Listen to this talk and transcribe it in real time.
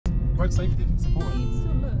road safety. It's important. You'd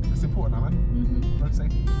still look. It's important, Aman. Road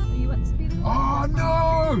safety. Are you at the speed limit? Oh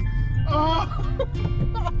no! Oh!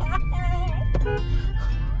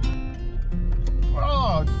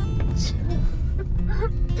 Oh!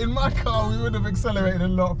 In my car, we would have accelerated a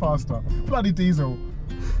lot faster. Bloody diesel.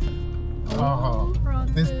 Oh,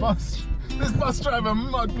 this bus driver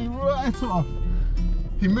mugged me right off.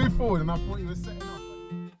 He moved forward and I thought he was setting off.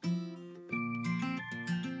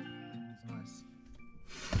 Nice.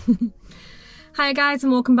 Hi guys,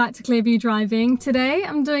 and welcome back to Clearview Driving. Today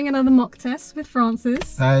I'm doing another mock test with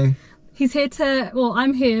Francis. Hey. He's here to, well,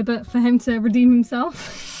 I'm here, but for him to redeem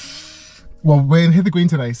himself. Well, we're in Hither Green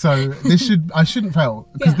today, so this I shouldn't fail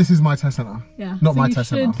because this is my test centre. Yeah. Not so my test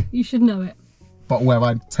centre. You should know it. But where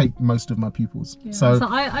I take most of my pupils. Yeah. So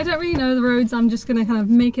I don't really know the roads. I'm just gonna kind of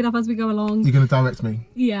make it up as we go along. You're gonna direct me?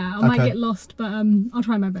 Yeah, I might get lost, but I'll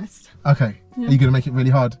try my best. Okay. Yeah. Are you gonna make it really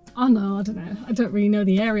hard? Oh no, I don't know. I don't really know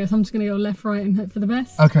the area, so I'm just gonna go left, right, and hope for the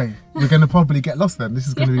best. Okay. We're gonna probably get lost then. This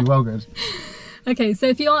is gonna be well good. Okay, so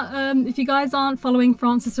if you guys aren't following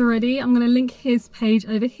Francis already, I'm going to link his page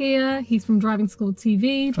over here. He's from Driving School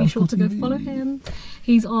TV. Be sure to go follow him.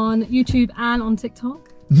 He's on YouTube and on TikTok.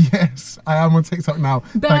 Yes, I am on TikTok now.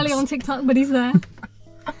 Barely on TikTok, but he's there.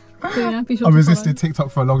 So yeah, be sure I to resisted follow. TikTok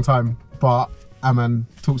for a long time, but Aman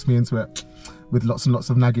talks me into it with lots and lots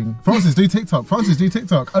of nagging. Francis, do TikTok. Francis, do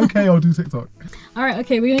TikTok. Okay, I'll do TikTok. All right,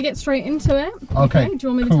 okay, we're going to get straight into it. Okay, do you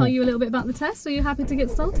want me to tell you a little bit about the test? Or are you happy to get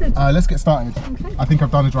started? Let's get started. Okay. I think I've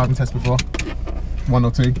done a driving test before. 1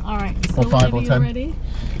 or 2. All right, so or 5 or 10. Ready?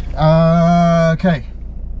 Okay.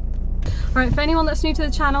 Alright, for anyone that's new to the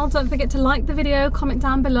channel, don't forget to like the video, comment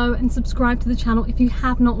down below and subscribe to the channel if you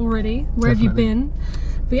have not already. Where have you been?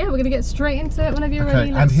 But yeah, we're going to get straight into it whenever you're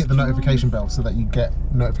ready. And hit the notification bell so that you get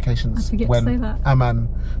notifications when Aman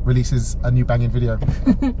releases a new banging video.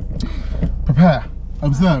 Prepare,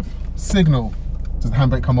 observe, signal. Does the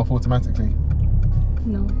handbrake come off automatically?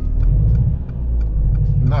 No.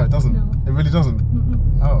 No, it doesn't. No. It really doesn't?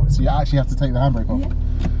 Oh, so you actually have to take the handbrake off? Yeah.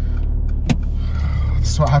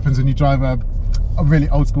 This is what happens when you drive a really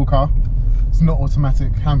old school car. It's not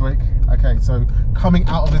automatic handbrake. Okay, so coming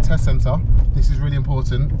out of the test centre, this is really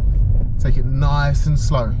important. Take it nice and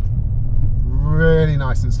slow. Really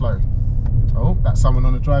nice and slow. Oh, that's someone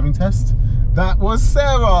on a driving test. That was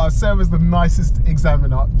Sarah. Sarah's the nicest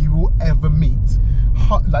examiner you will ever meet.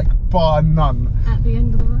 Like bar none. At the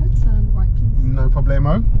end of the road, turn right please. No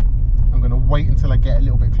problemo. I'm going to wait until I get a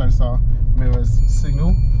little bit closer. Mirrors,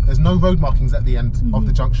 signal. There's no road markings at the end of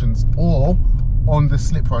the junctions or on the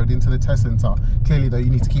slip road into the test centre. Clearly though, you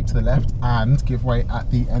need to keep to the left and give way at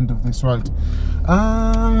the end of this road.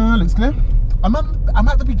 Looks clear. I'm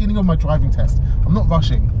at the beginning of my driving test. I'm not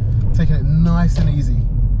rushing, taking it nice and easy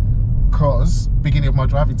because beginning of my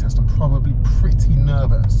driving test, I'm probably pretty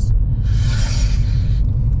nervous.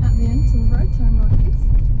 At the end of the road, turn right please.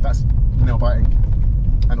 That's nail biting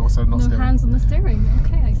and also not steering. No hands on the steering.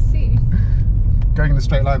 Okay, I see. Going in a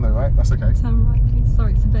straight line though, right? That's okay. Turn right please.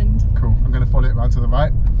 Sorry, it's a bend. Cool. I'm going to follow it around to the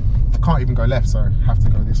right. Can't even go left, so I have to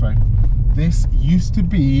go this way. This used to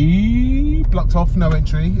be blocked off, no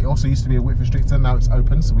entry. It also used to be a width restrictor. Now it's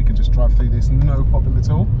open, so we can just drive through this, no problem at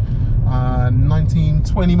all.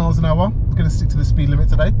 19-20 miles an hour. I'm going to stick to the speed limit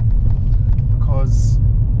today because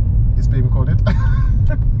it's being recorded.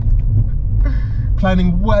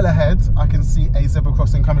 Planning well ahead. I can see a zebra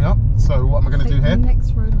crossing coming up. So what am I going to do here?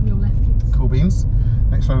 Next road on your left, please. Cool beans.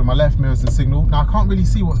 Next road on my left, mirrors the signal. Now I can't really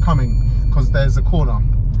see what's coming because there's a corner.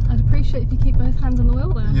 I'd appreciate if you keep both hands on the wheel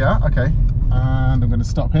there. Yeah, okay. And I'm going to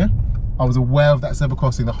stop here. I was aware of that zebra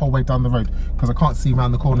crossing the whole way down the road because I can't see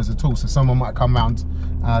around the corners at all. So someone might come round.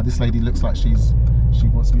 This lady looks like she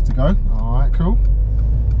wants me to go. All right, cool.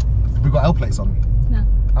 Have we got L plates on? No.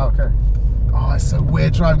 Oh, okay. Oh, it's so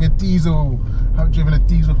weird driving a diesel. I haven't driven a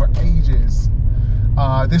diesel for ages.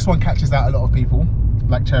 This one catches out a lot of people,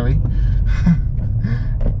 like Cherry.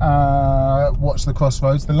 Watch the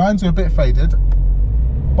crossroads. The lines are a bit faded,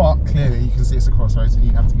 but clearly you can see it's a crossroads and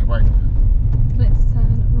you have to give way. Let's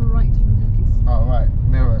turn right from here, please. All right,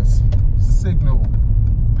 mirrors, signal,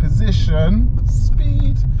 position,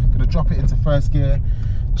 speed. Gonna drop it into first gear.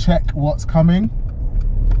 Check what's coming.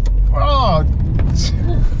 Oh,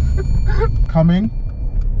 coming.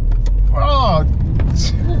 Oh,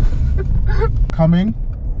 coming.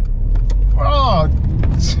 Oh,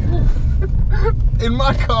 in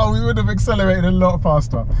my car we would have accelerated a lot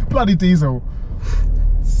faster. Bloody diesel.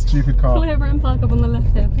 Stupid car. Pull over and park up on the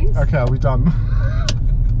left there, please. Okay, are we done?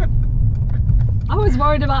 I was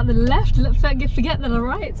worried about the left. Forget the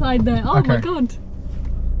right side there. Oh okay. My god.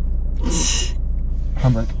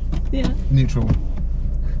 Handbrake. Yeah. Neutral.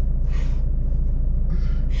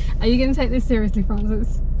 Are you going to take this seriously,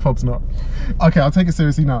 Francis? Prob's not. Okay, I'll take it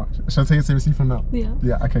seriously now. Shall I take it seriously from now? Yeah.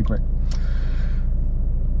 Yeah, okay, great.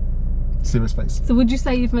 Serious face. So would you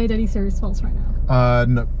say you've made any serious faults right now?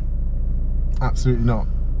 No. Absolutely not.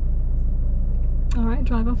 Alright,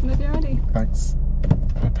 drive off whenever you're ready. Thanks.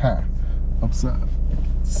 Prepare. Observe.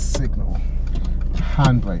 Signal.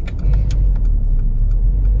 Handbrake.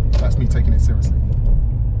 That's me taking it seriously.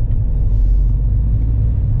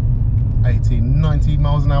 18, 19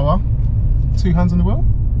 miles an hour. 2 hands on the wheel.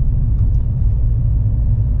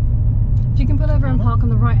 If you can pull over and park on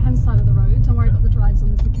the right hand side of the road, don't worry about the drives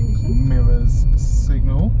on this occasion. Mirrors,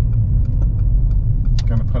 signal.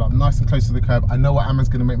 Going to pull up nice and close to the curb. I know what Aman's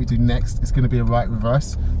going to make me do next. It's going to be a right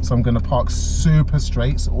reverse. So I'm going to park super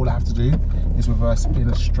straight. So all I have to do is reverse in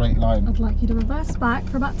a straight line. I'd like you to reverse back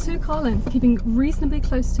for about 2 car lengths, keeping reasonably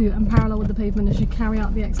close to and parallel with the pavement as you carry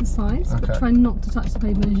out the exercise. Okay. But try not to touch the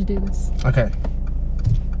pavement as you do this. Okay.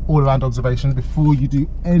 All around observation before you do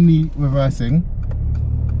any reversing.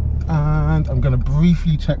 And I'm going to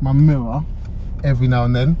briefly check my mirror every now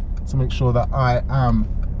and then to make sure that I am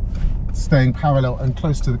staying parallel and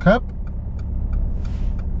close to the curb.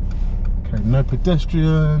 Okay, no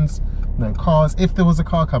pedestrians, no cars. If there was a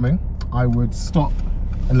car coming, I would stop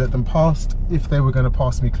and let them pass if they were going to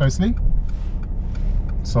pass me closely.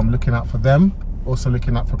 So I'm looking out for them, also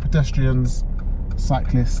looking out for pedestrians,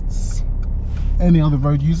 cyclists, any other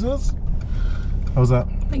road users. How's that?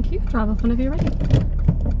 Thank you. Drive off whenever you're ready.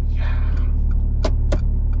 Yeah.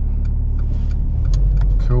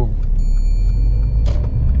 Cool.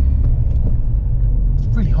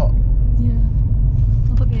 Really hot. Yeah.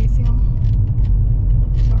 I'll put the AC on.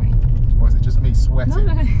 Sorry. Or is it just me sweating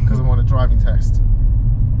No. because I'm on a driving test?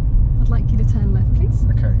 I'd like you to turn left, please.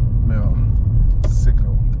 Okay, mirror,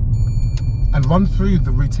 signal. And run through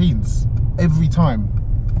the routines every time.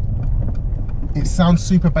 It sounds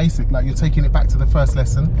super basic, like you're taking it back to the first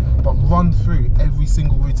lesson, but run through every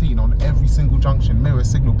single routine on every single junction, mirror,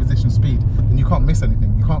 signal, position, speed, and you can't miss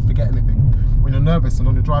anything, you can't forget anything. When you're nervous and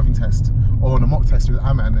on a driving test, or on a mock test with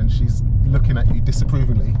Aman and she's looking at you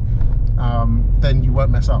disapprovingly, then you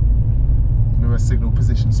won't mess up. Mirror, signal,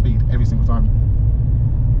 position, speed, every single time.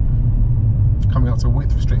 Coming up to a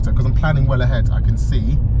width restrictor, because I'm planning well ahead, I can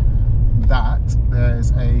see that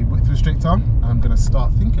there's a width restrictor and I'm going to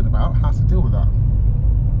start thinking about how to deal with that.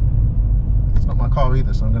 It's not my car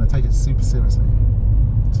either, so I'm going to take it super seriously.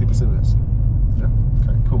 Super serious. Yeah,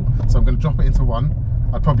 okay, cool. So I'm going to drop it into 1.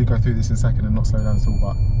 I'd probably go through this in a second and not slow down at all,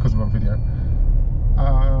 but because we're on video.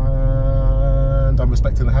 And I'm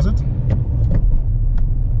respecting the hazard.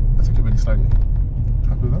 I took it really slowly.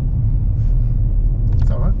 Happy with that? Is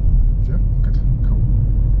that right? Yeah, good, cool.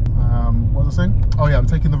 What was I saying? Oh yeah, I'm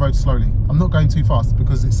taking the road slowly. I'm not going too fast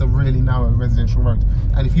because it's a really narrow residential road.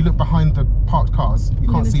 And if you look behind the parked cars, you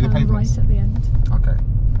can't see the pavements. Right at the end. Okay.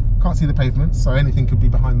 Can't see the pavements, so anything could be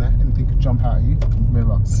behind there. Anything could jump out at you.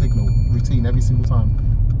 Mirror, signal, routine every single time.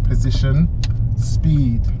 Position,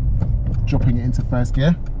 speed. Dropping it into first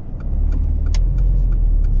gear.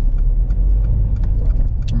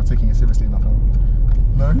 Am I taking it seriously enough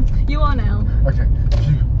now? No? You are now. Okay.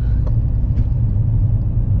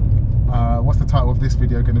 What's the title of this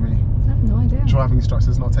video going to be? I have no idea. Driving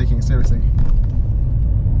instructors not taking it seriously.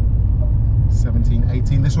 17,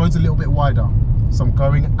 18. This road's a little bit wider, so I'm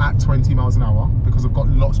going at 20 miles an hour because I've got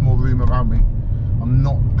lots more room around me. I'm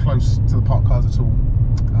not close to the parked cars at all.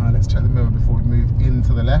 Let's check the mirror before we move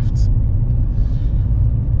into the left.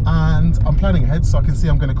 And I'm planning ahead, so I can see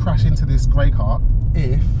I'm going to crash into this grey car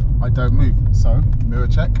if I don't move. So mirror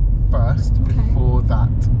check first before that.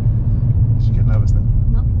 Did you get nervous then?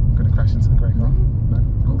 No. I'm going to crash into the grey car.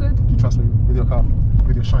 No? All good. Do you trust me with your car?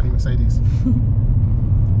 With your shiny Mercedes?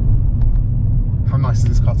 How nice is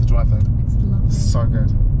this car to drive though? It's lovely. So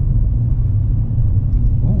good.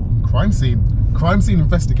 Ooh, crime scene. Crime scene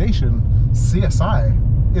investigation. CSI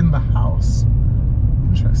in the house.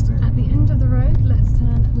 Interesting. At the end of the road, let's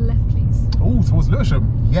turn left, please. Oh, towards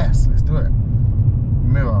Lewisham. Yes, let's do it.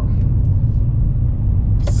 Mirror.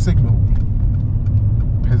 Signal.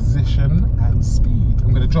 Position and speed. I'm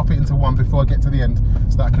going to drop it into 1 before I get to the end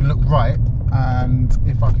so that I can look right, and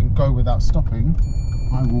if I can go without stopping,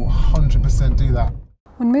 I will 100% do that.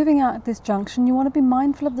 When moving out at this junction, you want to be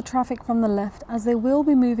mindful of the traffic from the left, as they will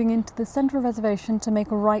be moving into the central reservation to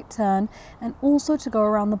make a right turn, and also to go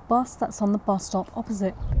around the bus that's on the bus stop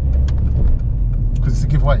opposite. Because it's a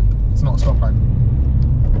giveaway, it's not a stop line.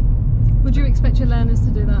 Would you expect your learners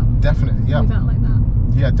to do that? Definitely, yeah. Move out like that?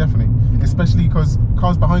 Yeah, definitely. Especially because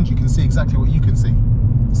cars behind you can see exactly what you can see.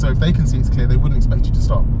 So if they can see it's clear, they wouldn't expect you to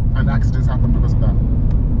stop. And accidents happen because of that.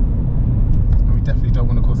 And we definitely don't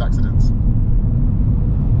want to cause accidents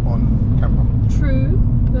on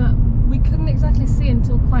exactly see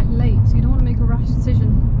until quite late, so you don't want to make a rash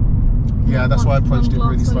decision. Yeah, that's why I approached it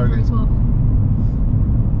really slowly. As well.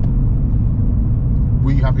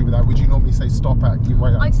 Were you happy with that? Would you normally say stop at give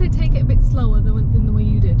way? I'd say take it a bit slower than the way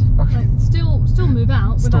you did. Okay. Like still move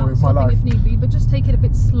out without stopping if need be, but just take it a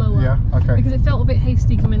bit slower. Yeah, okay. Because it felt a bit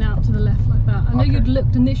hasty coming out to the left like that. I know you'd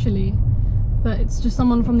looked initially, but it's just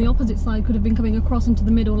someone from the opposite side could have been coming across into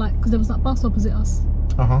the middle, like because there was that bus opposite us.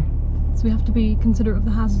 So we have to be considerate of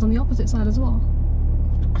the hazards on the opposite side as well.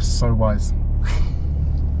 So wise.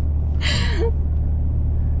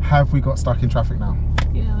 Have we got stuck in traffic now?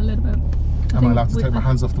 Yeah, a little bit. Am I allowed to take my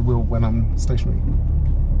hands off the wheel when I'm stationary?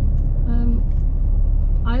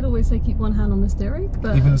 I'd always say keep one hand on the steering,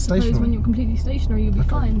 but even I suppose stationary? when you're completely stationary, you'll be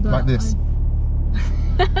fine. But like this.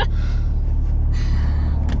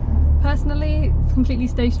 Personally, completely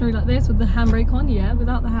stationary like this with the handbrake on, yeah.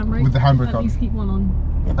 Without the handbrake, with the handbrake on, at least keep one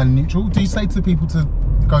on. And neutral? Do you say to people to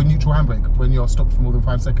go neutral handbrake when you're stopped for more than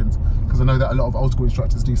 5 seconds? Because I know that a lot of old school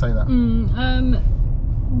instructors do say that.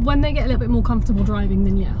 When they get a little bit more comfortable driving,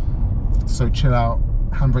 then yeah. So chill out,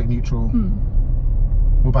 handbrake neutral.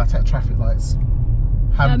 What about at traffic lights?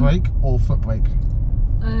 Handbrake or foot brake?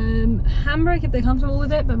 Handbrake if they're comfortable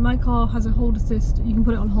with it, but my car has a hold assist. You can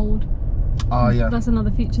put it on hold. Oh yeah. That's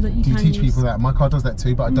another feature that you can use. Do you teach people that? My car does that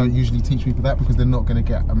too, but I don't usually teach people that because they're not going to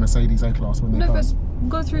get a Mercedes A-Class when they pass. But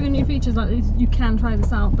go through the new features. Like you can try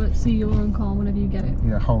this out, but see your own car whenever you get it.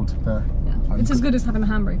 Yeah, hold there. Yeah, it's as good as having a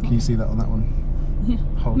handbrake on. Can you see that on that one? Yeah,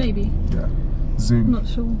 hold. Maybe. Yeah. Zoom. I'm not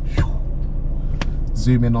sure.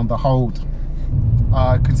 Zoom in on the hold.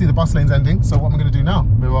 I can see the bus lane's ending, so what I'm going to do now,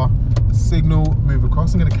 mirror, signal, move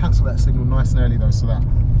across. I'm going to cancel that signal nice and early though, so that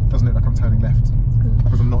it doesn't look like I'm turning left.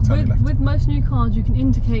 Because I'm not turning left. With most new cars, you can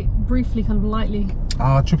indicate briefly, kind of lightly.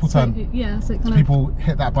 Triple turn. So so it kind people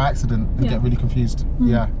hit that by accident and get really confused.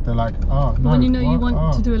 Yeah, they're like, oh no. When you know you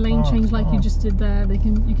want to do a lane change like you just did there, you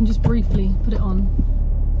can just briefly put it on.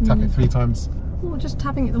 Tap it 3 times. Or just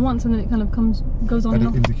tapping it once and then it kind of goes on. And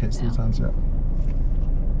it indicates 3 times. Yeah.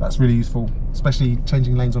 That's really useful, especially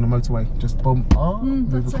changing lanes on a motorway. Just boom,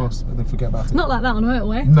 move across, and then forget about it. Not like that on a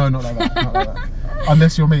motorway. No, not like that. Not like that.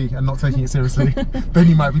 Unless you're me and not taking it seriously, then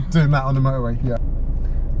you might be doing that on the motorway. Yeah.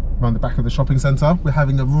 Around the back of the shopping centre, we're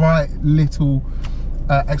having a right little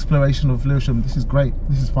exploration of Lewisham. This is great.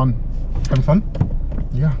 This is fun. Having fun?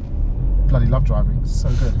 Yeah. Bloody love driving. So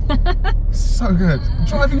good. So good.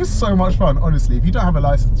 Driving is so much fun. Honestly, if you don't have a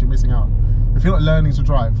license, you're missing out. If you're not learning to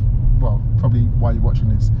drive, well, probably why you're watching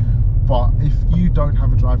this, but if you don't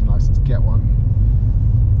have a driving license, get one.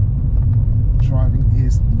 Driving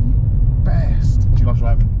is the best. Do you love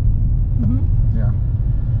driving? Yeah.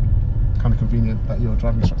 Kind of convenient that you're a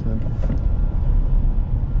driving instructor then.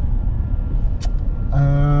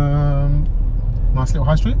 Nice little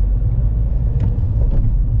high street.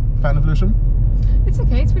 Fan of Lewisham? It's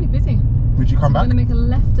okay, it's really busy. Would you come back? I'm going to make a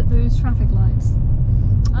left at those traffic lights.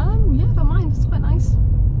 Yeah, I don't mind, it's quite nice.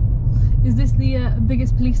 Is this the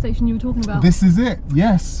biggest police station you were talking about? This is it,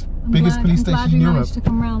 yes. Biggest police station in Europe. To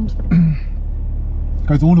come round.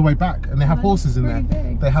 Goes all the way back, and they have horses in there.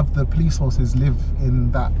 Big. They have the police horses live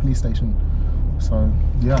in that police station. So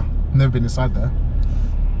yeah, never been inside there.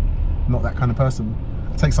 Not that kind of person.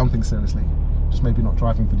 I take something seriously, just maybe not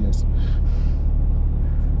driving videos.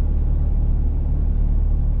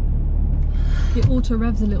 It auto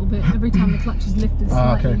revs a little bit every time the clutch is lifted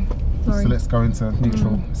slightly. Okay. Sorry. So let's go into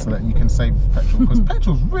neutral so that you can save petrol, because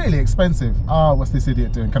petrol's really expensive. What's this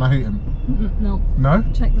idiot doing? Can I hoot him? No. No?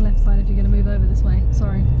 Check the left side if you're going to move over this way.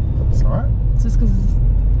 Sorry. It's alright. It's just because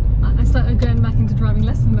I started going back into driving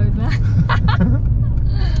lesson mode there.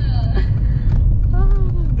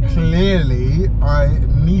 Okay. Clearly, I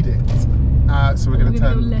need it. So we're going to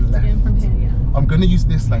turn left again from here, yeah. I'm going to use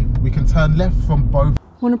this lane. We can turn left from both.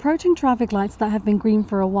 When approaching traffic lights that have been green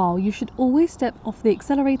for a while, you should always step off the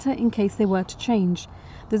accelerator in case they were to change.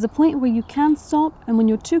 There's a point where you can stop, and when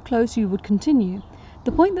you're too close you would continue.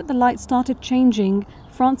 The point that the lights started changing,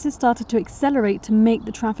 Francis started to accelerate to make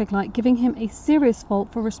the traffic light, giving him a serious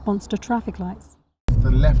fault for response to traffic lights.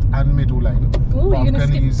 The left and middle lane. Oh, you're going to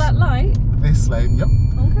skip that light? This lane, yep.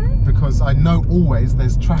 Okay. Because I know always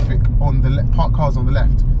there's traffic on the parked cars on the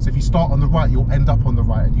left. So if you start on the right, you'll end up on the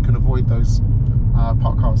right, and you can avoid those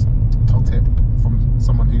parked cars. Top tip from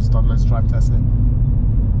someone who's done loads of driving testing.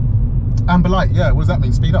 Amber light, yeah, what does that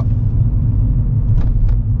mean? Speed up.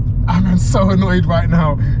 I'm so annoyed right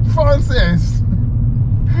now. Francis!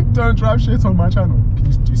 Don't drive shit on my channel.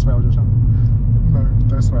 Do you swear on your channel? No,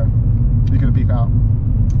 don't swear. You're gonna beep it out.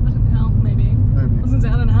 I don't know how, maybe. Maybe. I was gonna say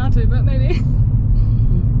I don't know how to, but maybe.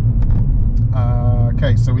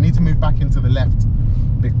 Okay, so we need to move back into the left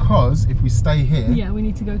because if we stay here, yeah, we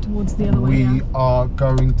need to go towards the other way. We are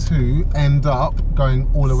going to end up going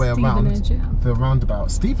all the way around the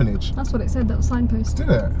roundabout. Stevenage. That's what it said. That was signpost. Did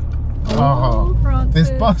it? Oh,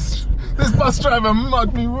 this bus driver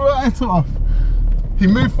mugged me right off. He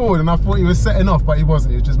moved forward and I thought he was setting off, but he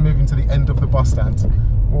wasn't. He was just moving to the end of the bus stand.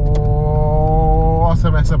 Oh, what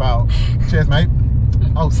a mess about. Cheers, mate.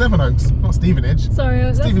 Oh, Sevenoaks, not Stevenage.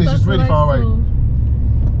 Sorry, Stevenage is really far away.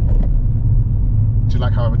 Do you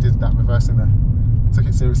like how I did that reversing there? Took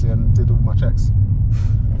it seriously and did all my checks.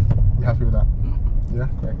 You happy with that? Yeah,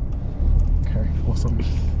 great. Okay, awesome.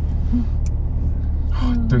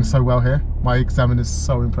 Doing so well here. My examiner's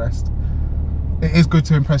so impressed. It is good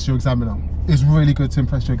to impress your examiner. It's really good to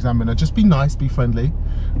impress your examiner. Just be nice, be friendly,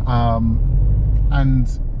 and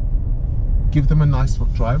give them a nice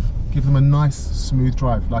drive. Give them a nice, smooth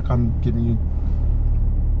drive, like I'm giving you.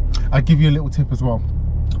 I give you a little tip as well.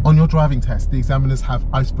 On your driving test, the examiners have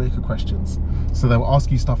icebreaker questions. So they will ask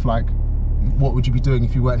you stuff like, what would you be doing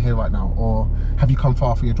if you weren't here right now? Or have you come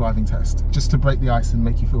far for your driving test? Just to break the ice and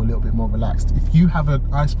make you feel a little bit more relaxed. If you have an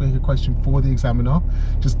icebreaker question for the examiner,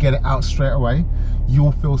 just get it out straight away.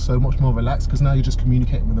 You'll feel so much more relaxed because now you're just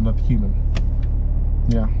communicating with another human.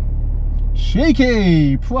 Yeah.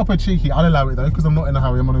 Cheeky! Proper cheeky. I'll allow it though because I'm not in a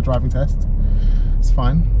hurry. I'm on a driving test. It's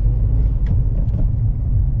fine.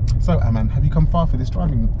 So, Aman, have you come far for this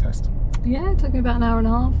driving test? Yeah, it took me about an hour and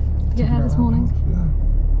a half to get here this morning. Yeah.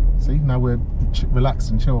 See, now we're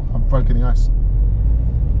relaxed and chill. I've broken the ice.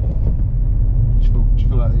 Do you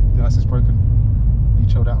feel like the ice is broken? Are you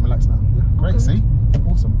chilled out and relaxed now? Yeah, great, Good. see?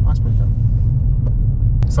 Awesome, icebreaker.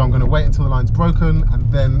 So I'm going to wait until the line's broken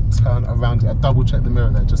and then turn around it. I double check the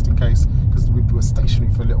mirror there just in case, because we were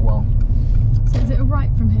stationary for a little while. So is it a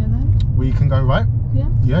right from here then? We can go right? Yeah?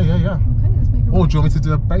 Yeah. Okay, let's make a right. Or do you want me to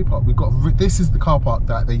do a bay park? We've got, this is the car park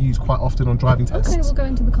that they use quite often on driving tests. Okay, we'll go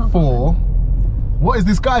into the car park. For, what is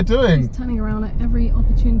this guy doing? He's turning around at every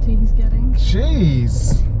opportunity he's getting.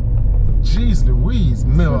 Jeez Louise,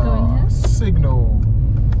 mirror, signal.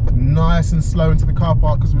 Nice and slow into the car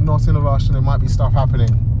park because we're not in a rush and there might be stuff happening.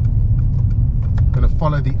 Gonna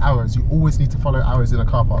follow the arrows. You always need to follow arrows in a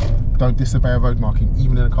car park. Don't disobey a road marking,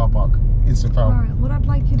 even in a car park. Instant foul. Alright, what I'd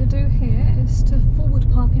like you to do here is to forward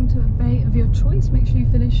park into a bay of your choice. Make sure you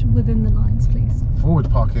finish within the lines, please. Forward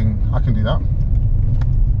parking, I can do that.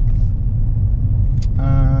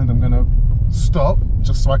 And I'm gonna stop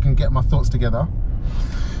just so I can get my thoughts together.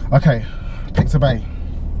 Okay, picked a bay.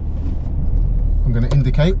 I'm gonna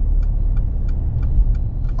indicate.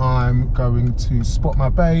 I'm going to spot my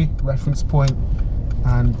bay, reference point,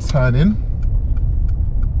 and turn in.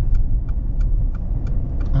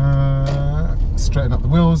 Straighten up the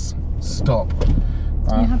wheels, stop.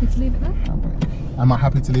 Are you happy to leave it there? Am I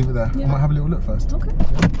happy to leave it there? Yeah. I might have a little look first. Okay.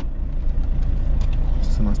 Yeah.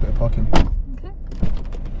 Just a nice bit of parking. Okay.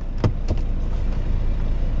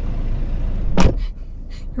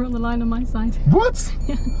 You're on the line on my side. What?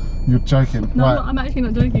 Yeah. You're joking. No, right. I'm actually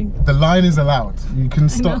not joking. The line is allowed. You can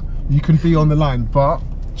stop. You can be on the line, but do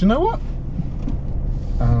you know what?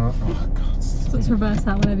 Oh God. So let's reverse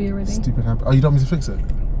that whenever you're ready. Stupid habit. Oh, you don't want me to fix it?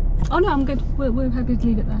 Oh no, I'm good. We're happy to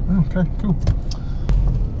leave it there. Oh, okay, cool.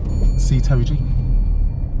 See Terry G.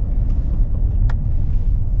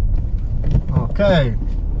 Okay,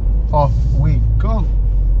 off we go.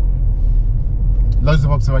 Loads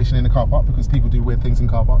of observation in the car park because people do weird things in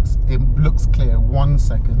car parks. It looks clear 1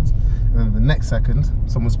 second, and then the next second,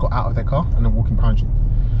 someone's got out of their car and they're walking behind you.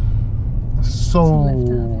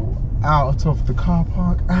 So, out of the car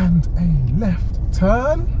park and a left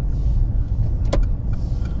turn.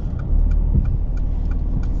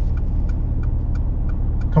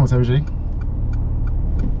 Come on, Terry G.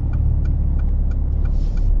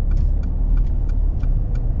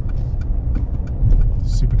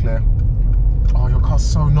 Super clear. Oh, your car's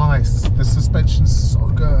so nice. The suspension's so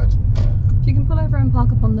good. If you can pull over and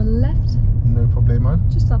park up on the left. No problemo.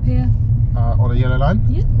 Just up here. On a yellow line?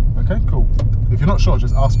 Yeah. Okay, cool. If you're not sure,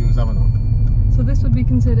 just ask your examiner. So this would be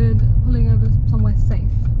considered pulling over somewhere safe.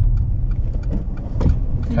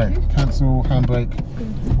 Okay, cancel, handbrake,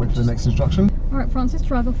 Good. wait for the next instruction. Alright, Francis,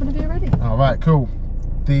 drive off whenever you're ready. Alright, cool.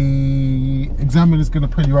 The examiner's going to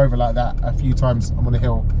pull you over like that a few times. I'm on a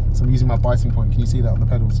hill, so I'm using my biting point. Can you see that on the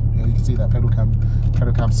pedals? Yeah, you can see that pedal cam.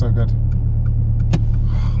 Pedal cam's so good.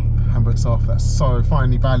 Handbrake's off, that's so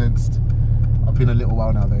finely balanced. I've been a little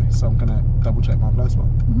while now though, so I'm going to double check my blind spot.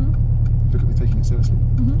 Look at me taking it seriously.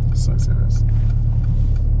 So serious.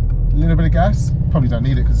 A little bit of gas, probably don't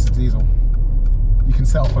need it because it's diesel. You can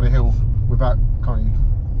set off on a hill without, can't you?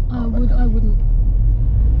 I wouldn't.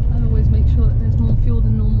 I'd always make sure that there's more fuel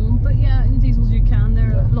than normal. But yeah, in diesels you can.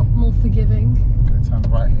 They're a lot more forgiving. Good. Turn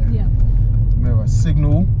right here. Yeah. Mirror,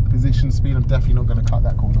 signal, position, speed. I'm definitely not going to cut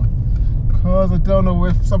that corner because I don't know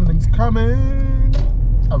if something's coming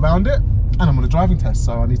around it, and I'm on a driving test,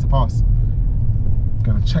 so I need to pass.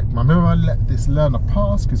 Gonna check my mirror, let this learner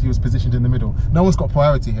pass because he was positioned in the middle. No one's got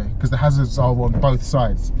priority here because the hazards are on both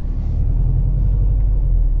sides.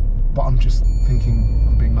 But I'm just thinking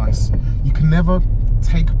I'm being nice. You can never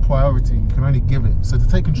take priority, you can only give it. So to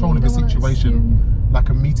take control of a situation, like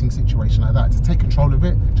a meeting situation like that, to take control of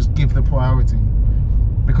it, just give the priority,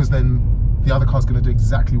 because then the other car's gonna do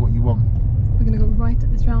exactly what you want. We're gonna go right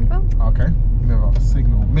at this roundabout. Okay, mirror,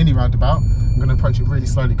 signal, mini roundabout. I'm gonna approach it really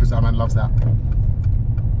slowly because Aman loves that.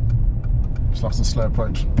 Just loves a slow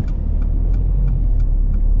approach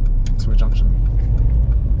to a junction.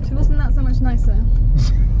 She wasn't that so much nicer.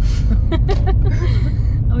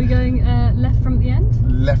 Are we going left from the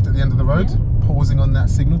end? Left at the end of the road, yeah. Pausing on that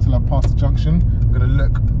signal till I've passed the junction. I'm going to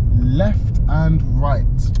look left and right.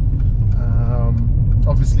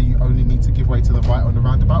 Obviously you only need to give way to the right on the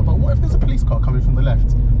roundabout, but what if there's a police car coming from the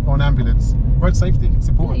left or an ambulance? Road safety, it's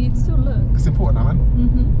important. Yeah, you'd still look. It's important, Aman.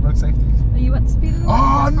 Mm-hmm. Road safety. Are you at the speed limit?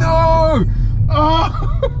 Oh no! Oh!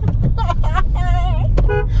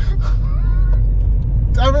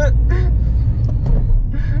 Damn it!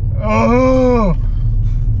 Oh!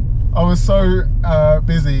 I was so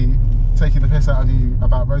busy taking the piss out of you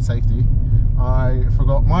about road safety, I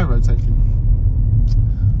forgot my road safety.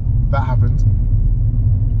 That happened.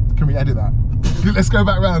 Can we edit that? Let's go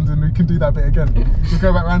back round and we can do that bit again. We'll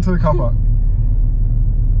go back round to the car park.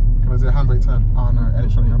 Can I do a handbrake turn? Oh no,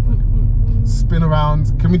 electronic handbrake. Spin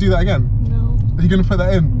around. Can we do that again? No. Are you going to put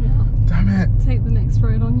that in? No. Damn it. Take the next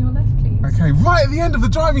road on your left, please. Okay, right at the end of the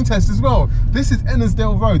driving test as well. This is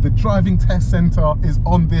Ennisdale Road. The driving test centre is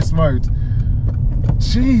on this road.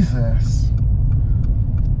 Jesus.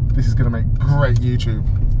 This is going to make great YouTube.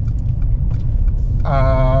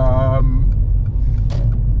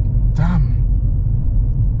 Damn.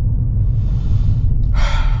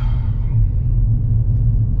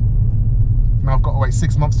 Now I've got to wait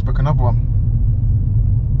 6 months to book another one.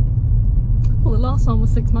 Well, the last one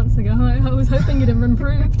was 6 months ago. I was hoping you'd have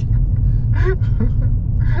improved.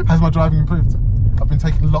 Has my driving improved? I've been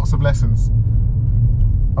taking lots of lessons.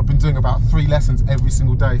 I've been doing about 3 lessons every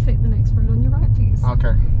single day. Take the next road on your right, please.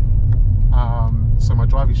 Okay. So my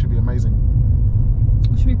driving should be amazing.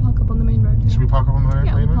 Or should we park up on the main road? Should we park up on the main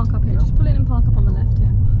road? Yeah, we'll park up here. Yeah. Just pull in and park up on the left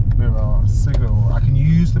here. Mirror, signal. I can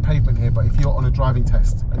use the pavement here, but if you're on a driving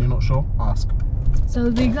test and you're not sure, ask. So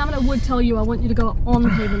the examiner would tell you, I want you to go up on the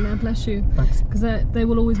pavement there, bless you. Thanks. Because they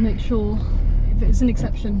will always make sure, if it's an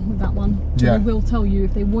exception with that one, yeah. They will tell you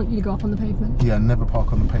if they want you to go up on the pavement. Yeah, never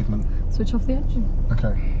park on the pavement. Switch off the engine.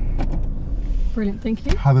 Okay. Brilliant, thank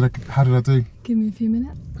you. How did I do? Give me a few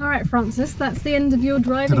minutes. All right, Francis, that's the end of your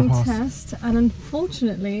driving test, and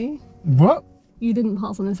unfortunately... What? You didn't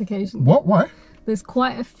pass on this occasion. What? Why? There's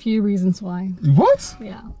quite a few reasons why. What?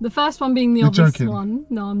 Yeah. The first one being the obvious one.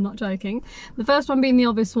 No, I'm not joking. The first one being the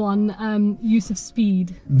obvious one, use of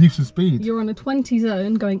speed. Use of speed? You're on a 20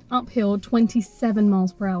 zone going uphill 27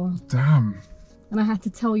 miles per hour. Damn. And I had to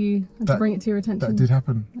tell you and to bring it to your attention. That did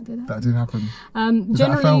happen. That did happen. That did happen.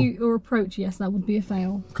 Generally, your approach, yes, that would be a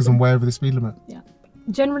fail. Because I'm way over the speed limit. Yeah.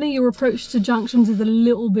 Generally, your approach to junctions is a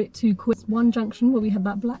little bit too quick. One junction where we had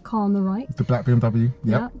that black car on the right. The black BMW, yep.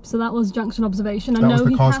 Yeah. So that was junction observation. I know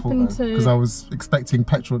he happened to... Because I was expecting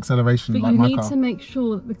petrol acceleration like my car. But you need to make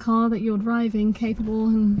sure that the car that you're driving, capable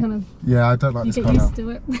and kind of... Yeah, I don't like this car now. You get used to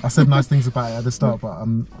it. I said nice things about it at the start, but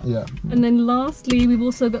yeah. And then lastly, we've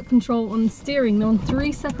also got control on steering. Now, on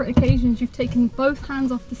 3 separate occasions, you've taken both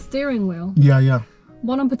hands off the steering wheel. Yeah, yeah.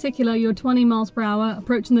 One in particular, you're 20 miles per hour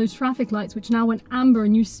approaching those traffic lights, which now went amber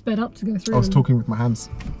and you sped up to go through. I was talking with my hands.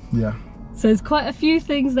 Yeah. So there's quite a few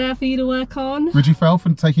things there for you to work on. Would you fail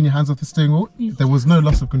for taking your hands off the steering wheel? Yes. There was no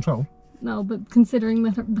loss of control. No, but considering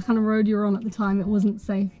the kind of road you were on at the time, it wasn't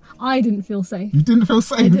safe. I didn't feel safe. You didn't feel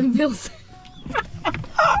safe? I didn't feel safe.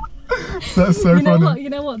 That's so funny. You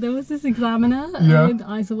know what? There was this examiner in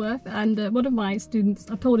Isleworth, and one of my students,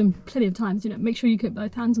 I've told him plenty of times, make sure you keep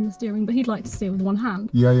both hands on the steering, but he'd like to steer with one hand.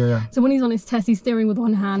 Yeah, yeah, yeah. So when he's on his test, he's steering with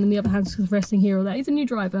one hand, and the other hand's just resting here or there. He's a new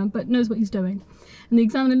driver, but knows what he's doing. And the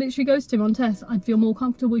examiner literally goes to him on test, I'd feel more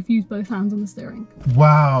comfortable if you use both hands on the steering.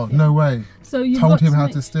 Wow, yeah. No way. So you told him how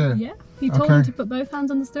to steer? Yeah, he told him to put both hands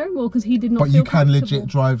on the steering wheel because he did not feel comfortable. But you can legit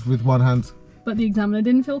drive with one hand? But the examiner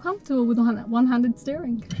didn't feel comfortable with one-handed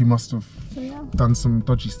steering. He must have done some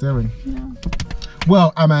dodgy steering. Yeah.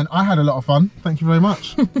 Well, Aman, I had a lot of fun. Thank you very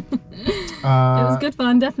much. It was good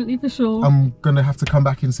fun, definitely, for sure. I'm going to have to come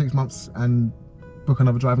back in 6 months and book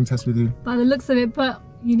another driving test with you. By the looks of it, but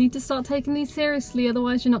you need to start taking these seriously,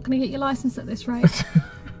 otherwise you're not going to get your license at this rate.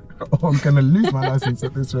 Or I'm going to lose my license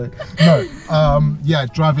at this rate. No, yeah,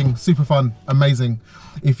 driving, super fun, amazing.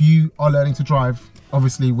 If you are learning to drive,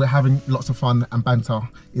 obviously we're having lots of fun and banter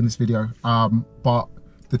in this video, but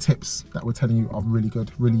the tips that we're telling you are really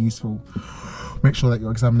good, really useful. Make sure that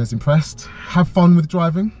your examiner's impressed. Have fun with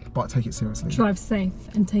driving, but take it seriously. Drive safe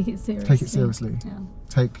and take it seriously. Take it seriously. Yeah.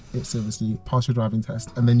 Take it seriously. Pass your driving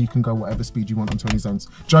test, and then you can go whatever speed you want on 20 zones.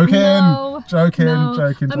 Joking, no, joking, no.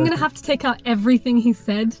 joking. I'm gonna have to take out everything he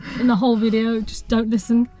said in the whole video. Just don't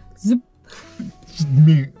listen. Zip. Just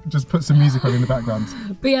mute. Just put some music on in the background.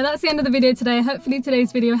 But yeah, that's the end of the video today. Hopefully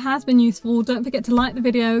today's video has been useful. Don't forget to like the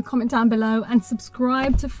video, comment down below, and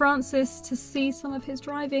subscribe to Francis to see some of his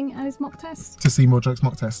driving and his mock test. To see more Jokes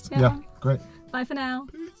mock test. Yeah, great. Bye for now.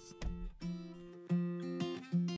 Peace.